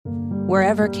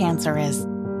Wherever cancer is,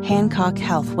 Hancock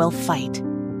Health will fight.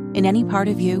 In any part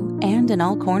of you and in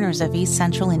all corners of East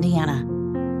Central Indiana.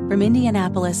 From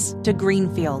Indianapolis to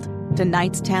Greenfield to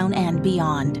Knightstown and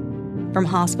beyond. From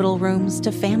hospital rooms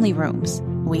to family rooms,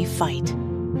 we fight.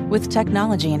 With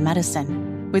technology and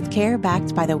medicine, with care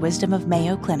backed by the wisdom of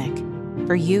Mayo Clinic.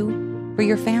 For you, for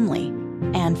your family,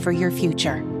 and for your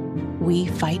future. We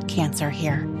fight cancer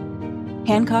here.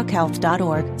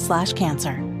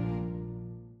 HancockHealth.org/cancer.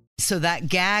 So that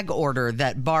gag order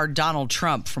that barred Donald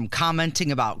Trump from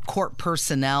commenting about court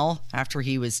personnel after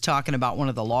he was talking about one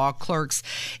of the law clerks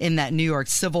in that New York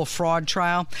civil fraud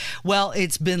trial, well,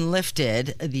 it's been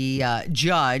lifted. The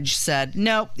judge said,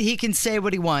 no, he can say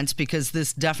what he wants because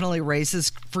this definitely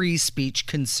raises free speech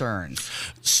concerns.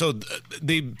 So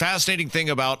the fascinating thing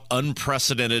about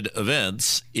unprecedented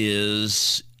events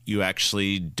is you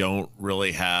actually don't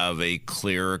really have a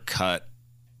clear-cut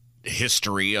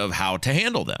history of how to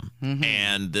handle them. Mm-hmm.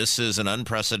 And this is an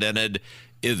unprecedented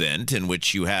event in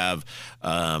which you have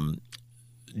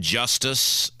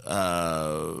justice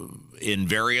in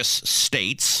various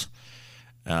states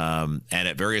and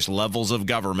at various levels of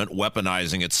government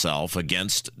weaponizing itself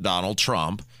against Donald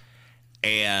Trump.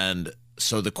 And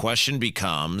so the question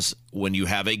becomes, when you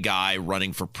have a guy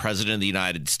running for president of the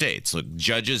United States, look,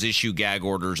 judges issue gag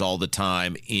orders all the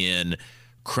time in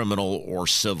criminal or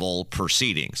civil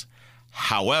proceedings.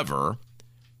 However,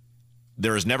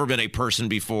 there has never been a person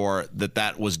before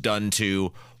that was done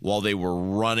to while they were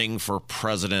running for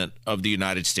president of the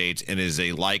United States and is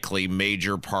a likely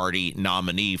major party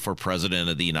nominee for president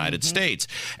of the United States.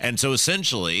 And so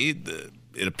essentially,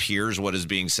 it appears what is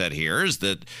being said here is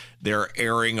that they're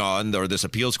erring on, or this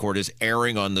appeals court is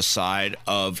erring on the side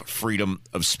of freedom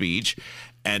of speech.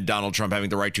 And Donald Trump having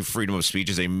the right to freedom of speech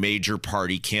as a major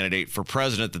party candidate for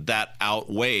president, that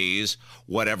outweighs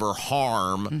whatever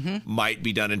harm might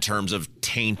be done in terms of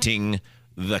tainting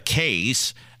the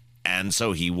case. And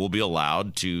so he will be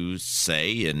allowed to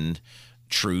say in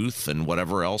truth and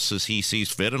whatever else as he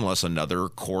sees fit, unless another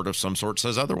court of some sort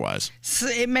says otherwise. So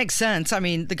it makes sense. I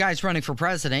mean, the guy's running for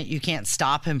president. You can't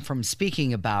stop him from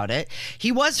speaking about it.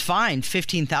 He was fined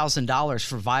 $15,000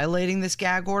 for violating this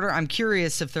gag order. I'm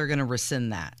curious if they're going to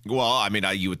rescind that. Well, I mean,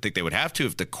 you would think they would have to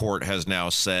if the court has now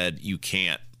said you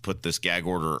can't put this gag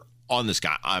order on this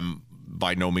guy. I'm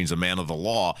by no means a man of the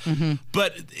law,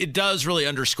 but it does really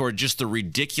underscore just the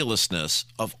ridiculousness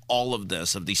of all of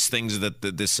this, of these things that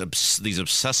these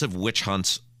obsessive witch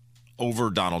hunts over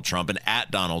Donald Trump and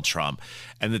at Donald Trump,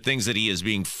 and the things that he is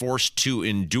being forced to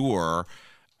endure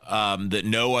that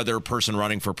no other person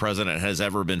running for president has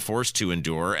ever been forced to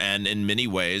endure. And in many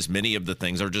ways, many of the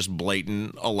things are just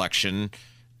blatant election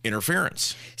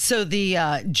interference. So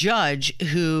the judge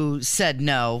who said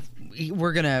no,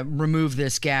 we're going to remove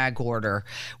this gag order,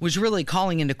 was really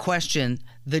calling into question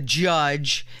the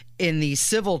judge in the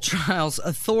civil trial's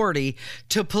authority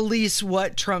to police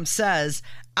what Trump says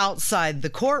outside the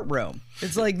courtroom.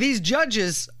 It's like these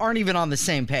judges aren't even on the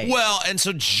same page. Well, and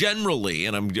so generally,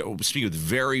 and I'm speaking with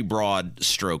very broad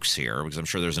strokes here, because I'm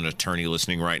sure there's an attorney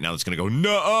listening right now that's going to go,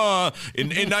 nuh-uh. In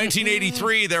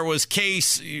 1983, there was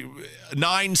case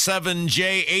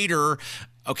 97J8er.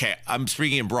 Okay, I'm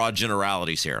speaking in broad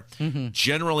generalities here.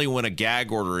 Generally, when a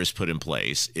gag order is put in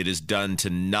place, it is done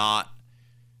to not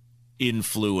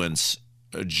influence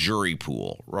a jury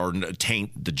pool or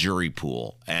taint the jury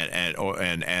pool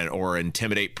or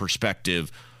intimidate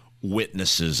prospective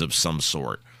witnesses of some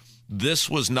sort. This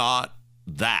was not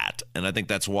that, and I think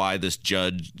that's why this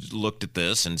judge looked at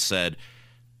this and said,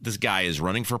 this guy is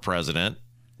running for president.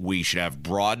 We should have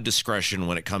broad discretion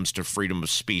when it comes to freedom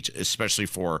of speech, especially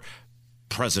for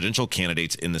presidential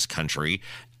candidates in this country,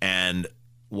 and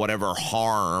whatever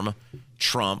harm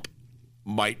Trump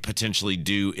might potentially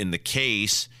do in the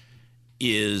case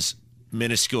is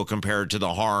minuscule compared to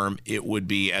the harm it would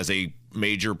be as a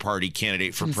major party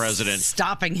candidate for president,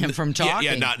 stopping him from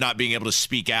talking. Not being able to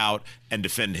speak out and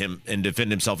defend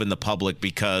himself in the public,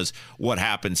 because what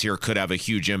happens here could have a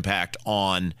huge impact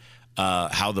on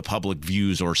how the public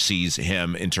views or sees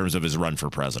him in terms of his run for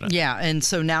president. Yeah, and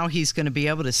so now he's going to be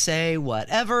able to say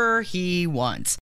whatever he wants.